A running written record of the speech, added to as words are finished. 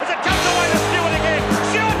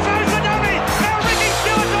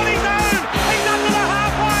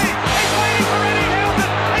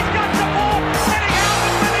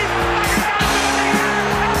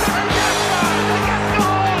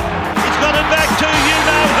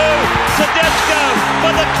Tedesco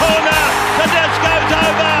for the corner. Tedesco's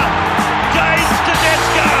over. James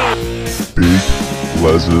Tedesco. Big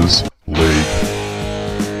Les's League.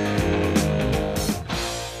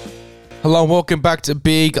 Hello and welcome back to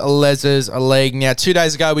Big Les's League. Now, 2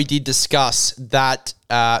 days ago we did discuss that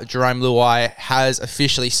Jarome Luai has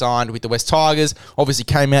officially signed with the West Tigers. Obviously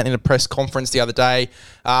came out in a press conference the other day.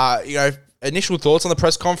 Initial thoughts on the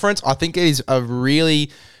press conference. I think it is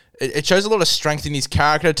it shows a lot of strength in his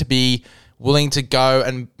character to be willing to go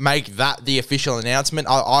and make that the official announcement.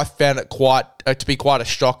 I found it to be quite a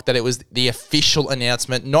shock that it was the official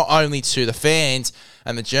announcement, not only to the fans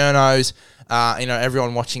and the journos,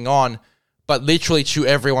 everyone watching on, but literally to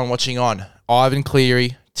everyone watching on. Ivan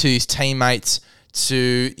Cleary, to his teammates,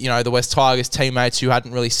 to the West Tigers teammates who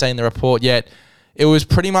hadn't really seen the report yet. It was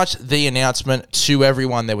pretty much the announcement to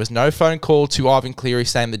everyone. There was no phone call to Ivan Cleary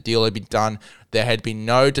saying the deal had been done. There had been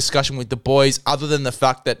no discussion with the boys other than the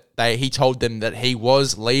fact that he told them that he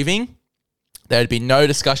was leaving. There had been no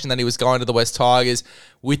discussion that he was going to the West Tigers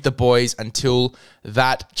with the boys until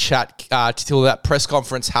that till that press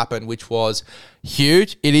conference happened, which was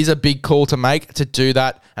huge. It is a big call to make to do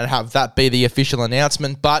that and have that be the official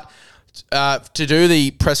announcement, but to do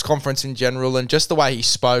the press conference in general and just the way he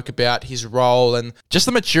spoke about his role and just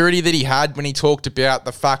the maturity that he had when he talked about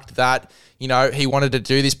the fact that, he wanted to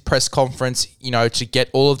do this press conference, to get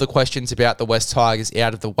all of the questions about the West Tigers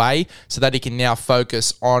out of the way so that he can now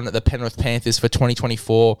focus on the Penrith Panthers for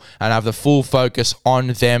 2024 and have the full focus on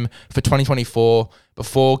them for 2024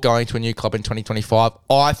 before going to a new club in 2025.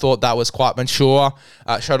 I thought that was quite mature,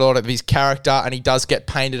 showed a lot of his character, and he does get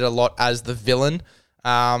painted a lot as the villain.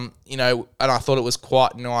 And I thought it was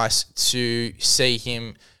quite nice to see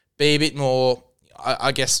him be a bit more,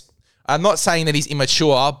 I guess, I'm not saying that he's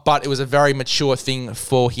immature, but it was a very mature thing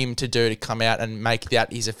for him to do, to come out and make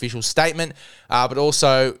that his official statement, but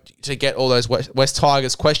also to get all those West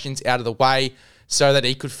Tigers questions out of the way so that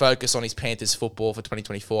he could focus on his Panthers football for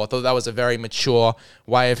 2024. I thought that was a very mature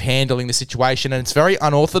way of handling the situation, and it's very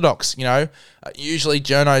unorthodox. Usually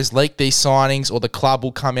journos leak these signings, or the club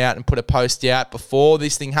will come out and put a post out before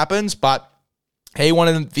this thing happens, but he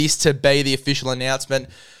wanted this to be the official announcement.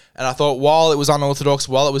 And I thought while it was unorthodox,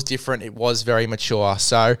 while it was different, it was very mature.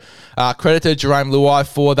 So credit to Jarome Luai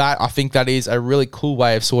for that. I think that is a really cool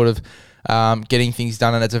way of sort of getting things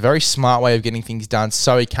done, and it's a very smart way of getting things done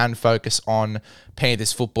so he can focus on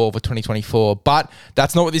Panthers football for 2024. But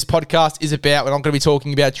that's not what this podcast is about. We're not going to be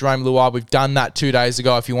talking about Jarome Luai. We've done that 2 days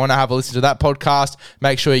ago. If you want to have a listen to that podcast,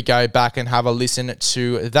 make sure you go back and have a listen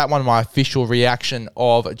to that one, my official reaction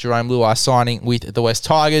of Jarome Luai signing with the West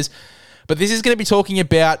Tigers. But this is going to be talking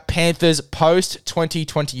about Panthers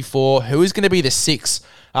post-2024. Who is going to be the six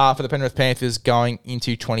for the Penrith Panthers going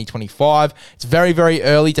into 2025? It's very, very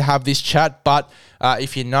early to have this chat, but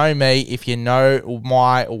if you know me, if you know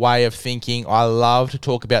my way of thinking, I love to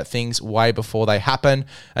talk about things way before they happen,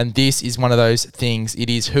 and this is one of those things. It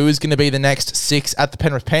is who is going to be the next six at the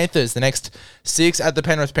Penrith Panthers. The next six at the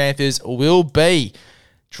Penrith Panthers will be...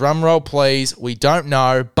 Drum roll, please. We don't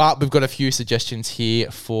know, but we've got a few suggestions here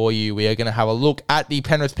for you. We are going to have a look at the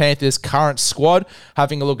Penrith Panthers' current squad,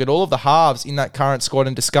 having a look at all of the halves in that current squad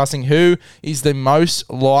and discussing who is the most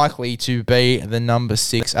likely to be the number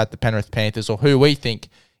six at the Penrith Panthers, or who we think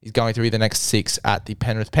is going to be the next six at the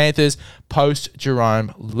Penrith Panthers post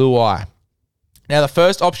Jarome Luai. Now, the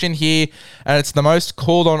first option here, and it's the most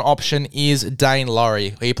called-on option, is Dane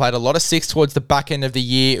Laurie. He played a lot of six towards the back end of the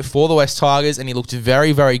year for the West Tigers, and he looked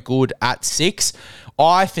very, very good at six.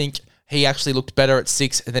 I think he actually looked better at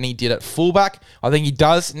six than he did at fullback. I think he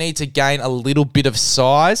does need to gain a little bit of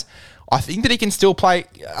size. I think that he can still play.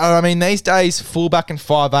 These days, fullback and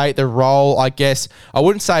 5'8", the role, I guess, I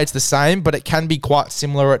wouldn't say it's the same, but it can be quite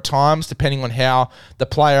similar at times, depending on how the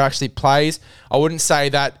player actually plays. I wouldn't say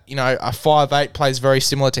that, a 5'8" plays very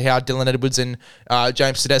similar to how Dylan Edwards and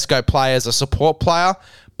James Tedesco play as a support player,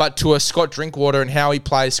 but to a Scott Drinkwater and how he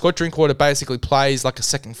plays, Scott Drinkwater basically plays like a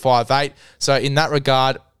second 5'8". So in that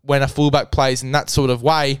regard, when a fullback plays in that sort of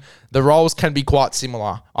way, the roles can be quite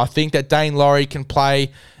similar. I think that Dane Laurie can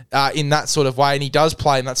play in that sort of way, and he does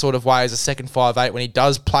play in that sort of way as a second 5'8". When he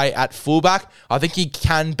does play at fullback, I think he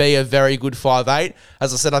can be a very good 5'8".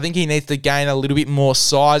 As I said, I think he needs to gain a little bit more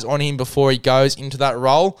size on him before he goes into that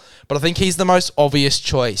role, but I think he's the most obvious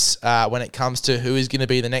choice when it comes to who is going to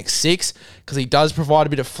be the next six, because he does provide a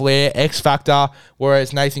bit of flair, X factor,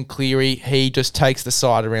 whereas Nathan Cleary, he just takes the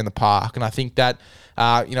side around the park, and I think that,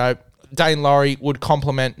 Dane Laurie would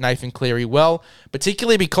complement Nathan Cleary well,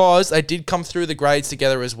 particularly because they did come through the grades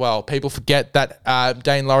together as well. People forget that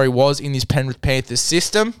Dane Laurie was in this Penrith Panthers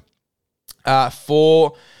system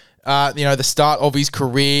for the start of his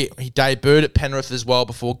career. He debuted at Penrith as well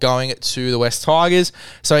before going to the West Tigers.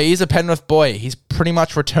 So he is a Penrith boy. He's pretty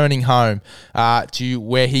much returning home to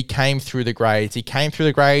where he came through the grades. He came through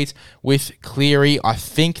the grades with Cleary. I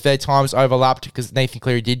think their times overlapped because Nathan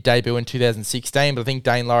Cleary did debut in 2016, but I think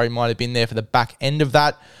Dane Laurie might have been there for the back end of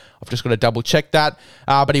that. I've just got to double check that.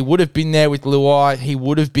 But he would have been there with Luai. He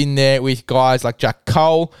would have been there with guys like Jack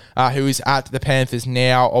Cole, who is at the Panthers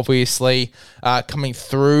now, obviously coming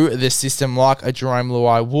through the system like a Jerome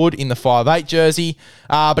Luai would in the 5'8 jersey.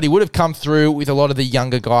 But he would have come through with a lot of the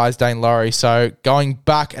younger guys, Dane Laurie. So going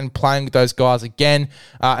back and playing with those guys again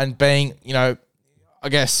and being, I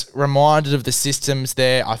guess, reminded of the systems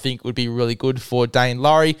there, I think would be really good for Dane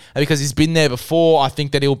Laurie. And because he's been there before, I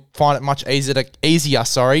think that he'll find it much easier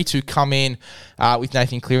to come in with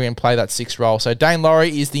Nathan Cleary and play that 6 role. So Dane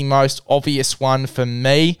Laurie is the most obvious one for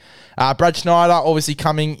me. Brad Schneider, obviously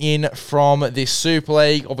coming in from the Super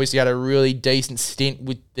League, obviously had a really decent stint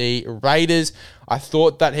with the Raiders. I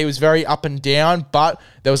thought that he was very up and down, but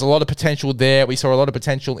there was a lot of potential there. We saw a lot of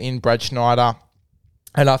potential in Brad Schneider.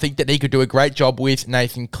 And I think that he could do a great job with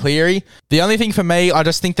Nathan Cleary. The only thing for me, I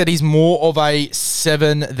just think that he's more of a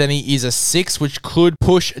 7 than he is a 6, which could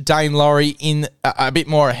push Dane Laurie in a bit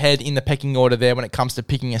more ahead in the pecking order there when it comes to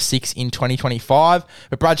picking a 6 in 2025.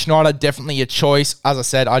 But Brad Schneider, definitely a choice. As I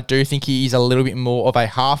said, I do think he is a little bit more of a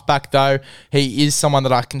halfback, though. He is someone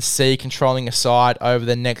that I can see controlling a side over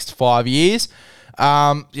the next 5 years.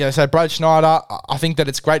 So Brad Schneider, I think that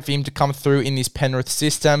it's great for him to come through in this Penrith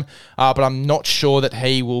system, but I'm not sure that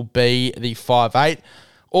he will be the 5'8".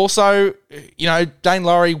 Also, Dane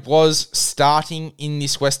Laurie was starting in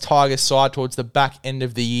this West Tigers side towards the back end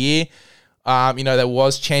of the year. There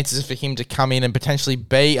was chances for him to come in and potentially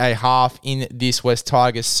be a half in this West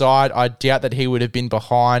Tigers side. I doubt that he would have been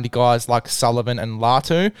behind guys like Sullivan and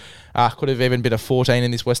Latu. Could have even been a 14 in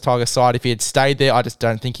this West Tigers side if he had stayed there. I just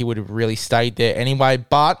don't think he would have really stayed there anyway.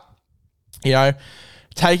 But,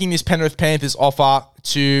 taking this Penrith Panthers offer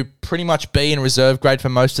to pretty much be in reserve grade for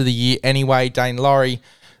most of the year anyway, Dane Laurie,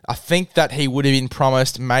 I think that he would have been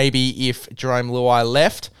promised maybe if Jerome Luai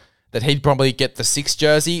left, that he'd probably get the 6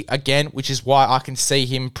 jersey again, which is why I can see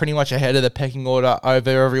him pretty much ahead of the pecking order over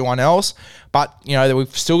everyone else. But,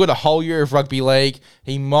 we've still got a whole year of rugby league.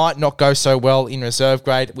 He might not go so well in reserve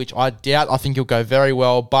grade, which I doubt. I think he'll go very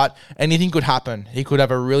well, but anything could happen. He could have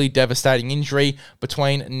a really devastating injury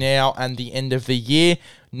between now and the end of the year.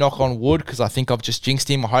 Knock on wood, because I think I've just jinxed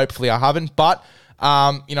him. Hopefully I haven't. But,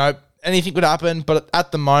 anything could happen. But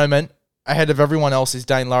at the moment, ahead of everyone else is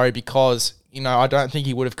Dane Laurie because, I don't think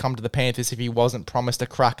he would have come to the Panthers if he wasn't promised a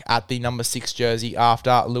crack at the number 6 jersey after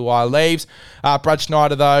Luai leaves. Brad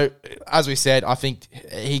Schneider, though, as we said, I think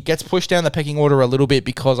he gets pushed down the pecking order a little bit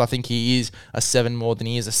because I think he is a 7 more than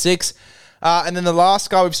he is a 6. And then the last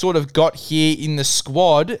guy we've sort of got here in the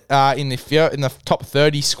squad, in the top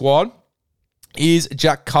 30 squad, is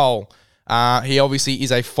Jack Cole. He obviously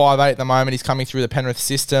is a 5'8" at the moment. He's coming through the Penrith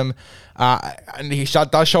system. And he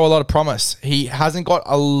does show a lot of promise. He hasn't got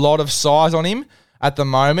a lot of size on him at the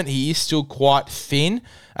moment. He is still quite thin.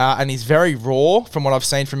 And he's very raw from what I've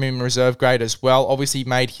seen from him in reserve grade as well. Obviously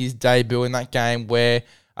made his debut in that game where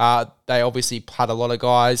they obviously had a lot of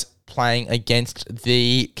guys playing against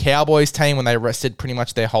the Cowboys team when they rested pretty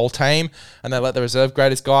much their whole team. And they let the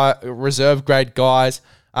reserve grade guys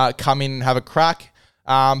come in and have a crack.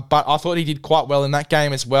 But I thought he did quite well in that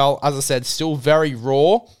game as well. As I said, still very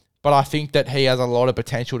raw, but I think that he has a lot of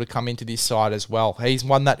potential to come into this side as well. He's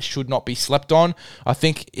one that should not be slept on. I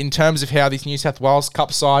think in terms of how this New South Wales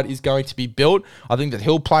Cup side is going to be built, I think that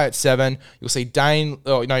he'll play at 7. You'll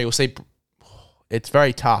see it's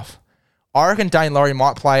very tough. I reckon Dane Laurie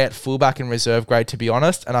might play at fullback in reserve grade, to be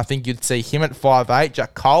honest, and I think you'd see him at 5'8",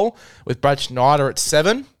 Jack Cole, with Brad Schneider at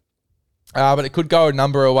 7. But it could go a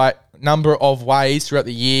number of ways throughout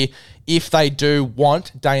the year if they do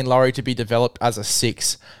want Dane Laurie to be developed as a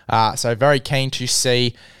 6. So very keen to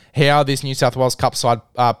see how this New South Wales Cup side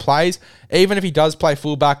plays. Even if he does play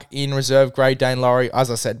fullback in reserve grade, Dane Laurie, as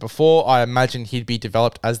I said before, I imagine he'd be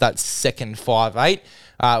developed as that second 5'8",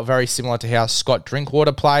 very similar to how Scott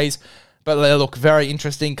Drinkwater plays. But they look very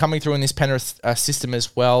interesting. Coming through in this Penrith system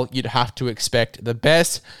as well, you'd have to expect the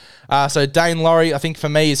best. So Dane Laurie, I think for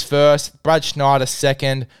me, is first. Brad Schneider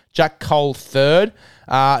second. Jack Cole third.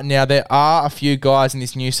 Now, there are a few guys in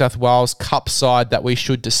this New South Wales Cup side that we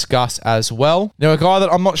should discuss as well. Now, a guy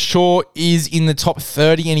that I'm not sure is in the top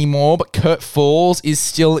 30 anymore, but Kurt Falls is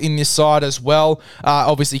still in this side as well.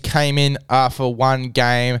 Obviously came in for one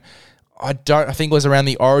game. I think it was around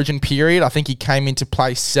the Origin period. I think he came into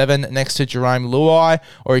play 7 next to Jerome Luai,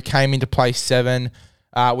 or he came into play 7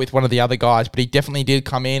 with one of the other guys, but he definitely did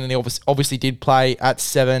come in, and he obviously did play at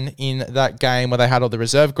 7 in that game where they had all the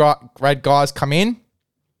reserve grade guys come in.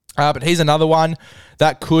 But he's another one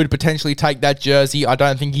that could potentially take that jersey. I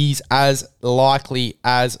don't think he's as likely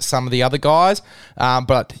as some of the other guys,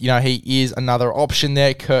 but he is another option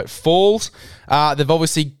there. Kurt Falls. They've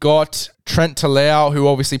obviously got Trent Talau, who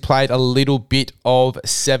obviously played a little bit of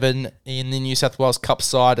 7 in the New South Wales Cup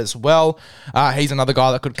side as well. He's another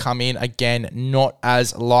guy that could come in, again, not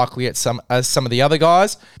as likely as some of the other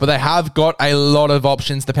guys, but they have got a lot of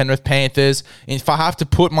options, the Penrith Panthers. If I have to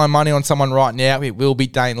put my money on someone right now, it will be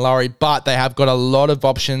Dane Laurie, but they have got a lot of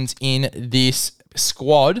options in this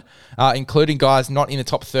squad, including guys not in the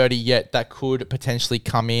top 30 yet that could potentially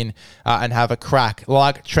come in and have a crack,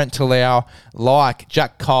 like Trent Talau, like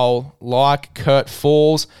Jack Cole, like Kurt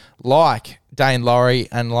Falls, like Dane Laurie,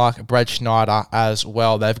 and like Brad Schneider as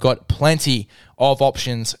well. They've got plenty of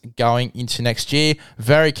options going into next year.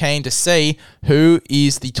 Very keen to see who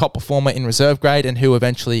is the top performer in reserve grade and who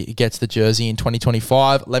eventually gets the jersey in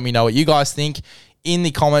 2025. Let me know what you guys think in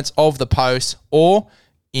the comments of the post or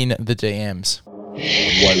in the DMs.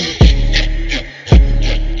 One.